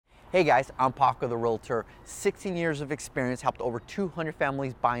Hey guys, I'm Paco the Realtor. 16 years of experience, helped over 200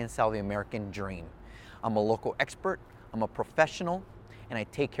 families buy and sell the American dream. I'm a local expert, I'm a professional, and I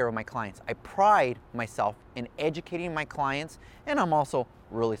take care of my clients. I pride myself in educating my clients, and I'm also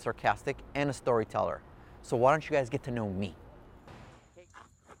really sarcastic and a storyteller. So why don't you guys get to know me?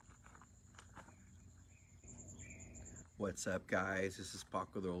 What's up guys? This is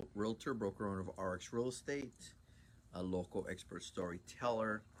Paco the Realtor, broker owner of RX Real Estate, a local expert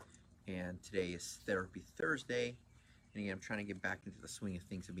storyteller, and today is Therapy Thursday. And again, I'm trying to get back into the swing of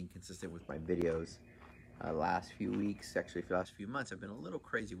things of being consistent with my videos. Last few weeks, actually for the last few months, I've been a little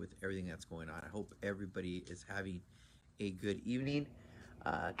crazy with everything that's going on. I hope everybody is having a good evening.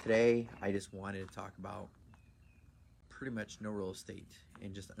 Today, I just wanted to talk about pretty much no real estate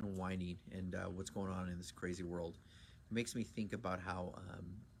and just unwinding and what's going on in this crazy world. It makes me think about how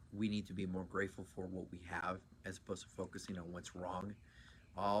we need to be more grateful for what we have as opposed to focusing on what's wrong.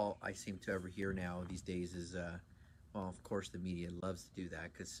 All I seem to ever hear now these days is, well, of course, the media loves to do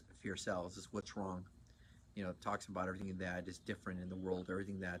that because fear sells. Is what's wrong. You know, it talks about everything that is different in the world,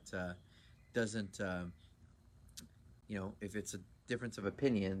 everything that doesn't, if it's a difference of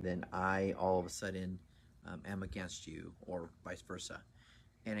opinion, then I all of a sudden am against you, or vice versa.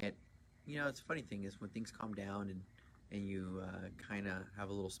 And it's a funny thing is when things calm down and you kind of have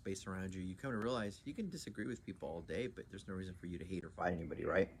a little space around you, you come to realize you can disagree with people all day, but there's no reason for you to hate or fight anybody,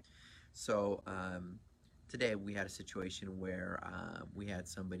 right? So today we had a situation where we had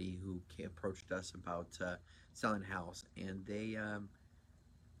somebody who approached us about selling a house, and they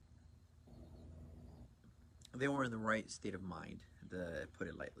were in the right state of mind, to put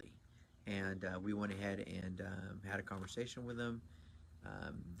it lightly. And we went ahead and had a conversation with them.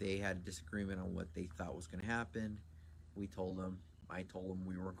 They had a disagreement on what they thought was going to happen. I told them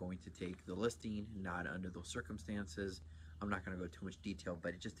we were going to take the listing, not under those circumstances. I'm not going to go too much detail,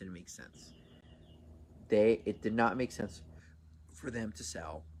 but it just didn't make sense. It did not make sense for them to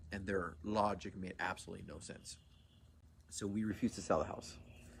sell, and their logic made absolutely no sense. So we refused to sell the house.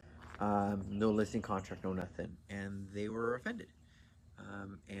 No listing contract, no nothing, and they were offended.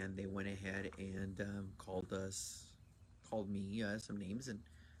 And they went ahead and called me some names, and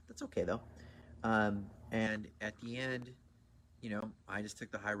that's okay though. And at the end, I just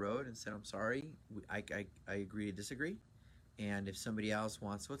took the high road and said, I'm sorry. I agree to disagree. And if somebody else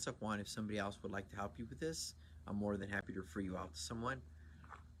wants, what's up, Juan? If somebody else would like to help you with this, I'm more than happy to refer you out to someone.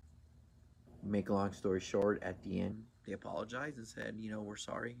 Make a long story short, at the end, they apologized and said, we're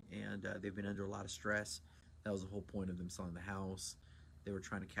sorry. And they've been under a lot of stress. That was the whole point of them selling the house. They were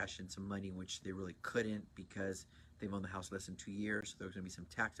trying to cash in some money, which they really couldn't because they've owned the house less than 2 years. So there was going to be some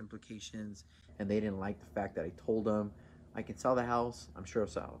tax implications. And they didn't like the fact that I told them, I can sell the house. I'm sure I'll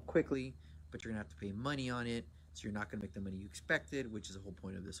sell it quickly, but you're going to have to pay money on it. So you're not going to make the money you expected, which is the whole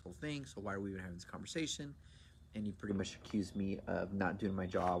point of this whole thing. So why are we even having this conversation? And he pretty much accused me of not doing my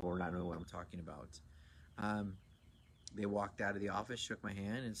job or not knowing what I'm talking about. They walked out of the office, shook my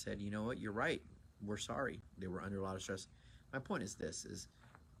hand, and said, "You know what? You're right. We're sorry." They were under a lot of stress. My point is this: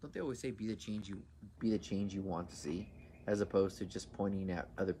 don't they always say, "Be the change you want to see," as opposed to just pointing at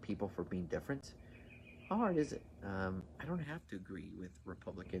other people for being different? How hard is it? I don't have to agree with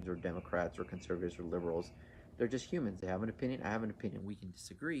Republicans or Democrats or conservatives or liberals. They're just humans. They have an opinion. I have an opinion. We can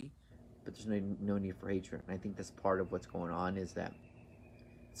disagree, but there's no need for hatred. And I think that's part of what's going on, is that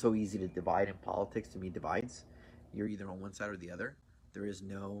it's so easy to divide in politics. To me, divides. You're either on one side or the other. There is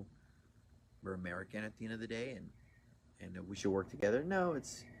no, we're American at the end of the day, and we should work together. No,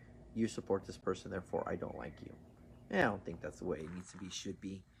 it's, you support this person, therefore I don't like you. And I don't think that's the way it needs to be, should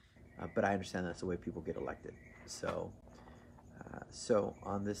be. But I understand that's the way people get elected. So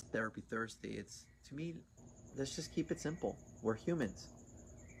on this Therapy Thursday, it's, to me, let's just keep it simple. We're humans.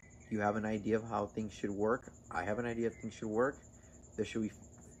 You have an idea of how things should work. I have an idea of things should work. There should be,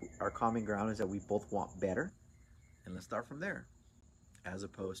 our common ground is that we both want better, and let's start from there, as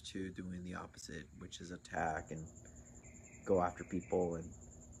opposed to doing the opposite, which is attack and go after people and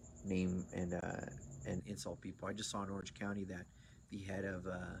name and insult people. I just saw in Orange County that the head of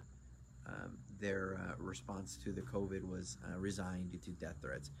their response to the COVID was resigned due to death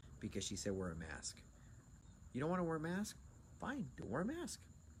threats because she said wear a mask. You don't want to wear a mask? Fine, don't wear a mask.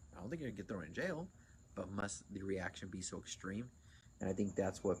 I don't think you're gonna get thrown in jail, but must the reaction be so extreme? And I think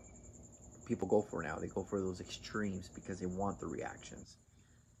that's what people go for now. They go for those extremes because they want the reactions.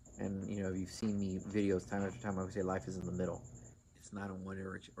 And if you've seen me videos time after time, I would say life is in the middle. It's not on one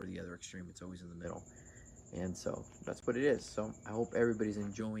or the other extreme. It's always in the middle. And so that's what it is. So I hope everybody's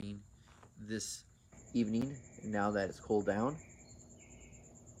enjoying this evening now that it's cooled down.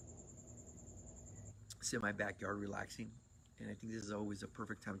 Sit in my backyard relaxing And I think this is always a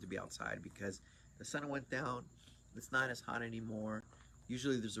perfect time to be outside because the sun went down. It's not as hot anymore.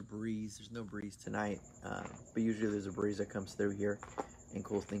 Usually there's a breeze. There's no breeze tonight, but usually there's a breeze that comes through here and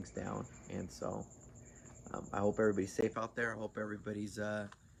cools things down. And so I hope everybody's safe out there. I hope everybody's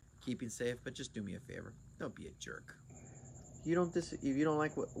keeping safe, but just do me a favor. Don't be a jerk. If you don't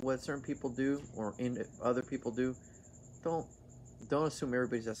like what certain people do or other people do, don't assume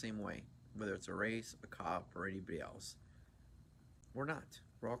everybody's the same way, whether it's a race, a cop, or anybody else. We're not.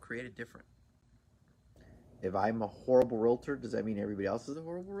 We're all created different. If I'm a horrible realtor, does that mean everybody else is a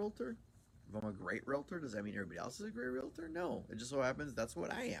horrible realtor? If I'm a great realtor, does that mean everybody else is a great realtor? No. It just so happens that's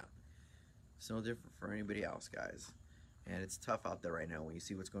what I am. It's no different for anybody else, guys. And it's tough out there right now when you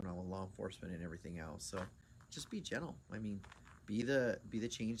see what's going on with law enforcement and everything else. So just be gentle. I mean, be the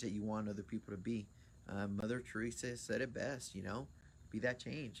change that you want other people to be. Mother Teresa said it best, you know, be that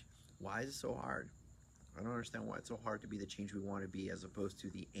change. Why is it so hard? I don't understand why it's so hard to be the change we want to be as opposed to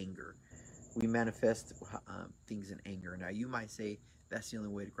the anger. We manifest things in anger. Now, you might say that's the only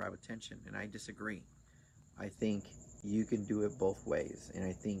way to grab attention, and I disagree. I think you can do it both ways, and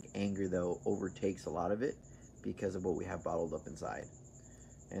I think anger, though, overtakes a lot of it because of what we have bottled up inside.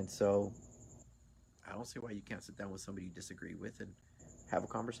 And so I don't see why you can't sit down with somebody you disagree with and have a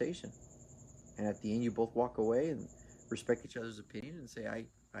conversation. And at the end, you both walk away and respect each other's opinion and say,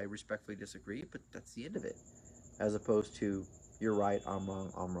 I respectfully disagree, but that's the end of it. As opposed to, you're right, I'm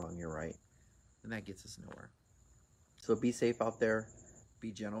wrong, you're right. And that gets us nowhere. So be safe out there.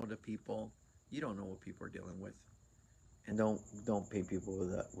 Be gentle to people. You don't know what people are dealing with. And don't paint people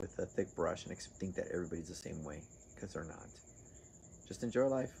with a thick brush and think that everybody's the same way, because they're not. Just enjoy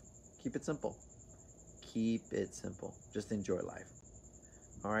life. Keep it simple. Keep it simple. Just enjoy life.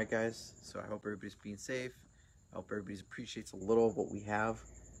 All right, guys. So I hope everybody's being safe. I hope everybody appreciates a little of what we have.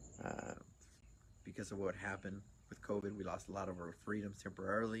 Because of what happened with COVID, we lost a lot of our freedoms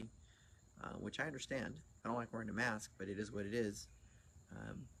temporarily, which I understand. I don't like wearing a mask, but it is what it is.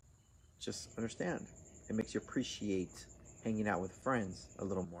 Just understand. It makes you appreciate hanging out with friends a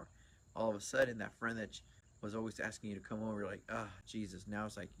little more. All of a sudden, that friend that was always asking you to come over, you're like, oh, Jesus. Now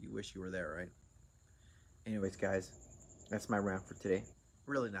it's like you wish you were there, right? Anyways, guys, that's my rant for today.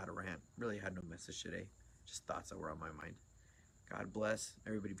 Really not a rant. Really had no message today. Just thoughts that were on my mind. God bless.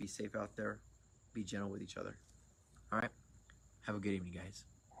 Everybody be safe out there. Be gentle with each other. All right? Have a good evening, guys.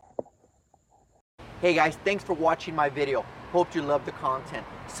 Hey guys, thanks for watching my video. Hope you love the content.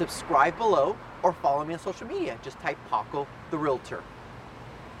 Subscribe below or follow me on social media. Just type Paco the Realtor.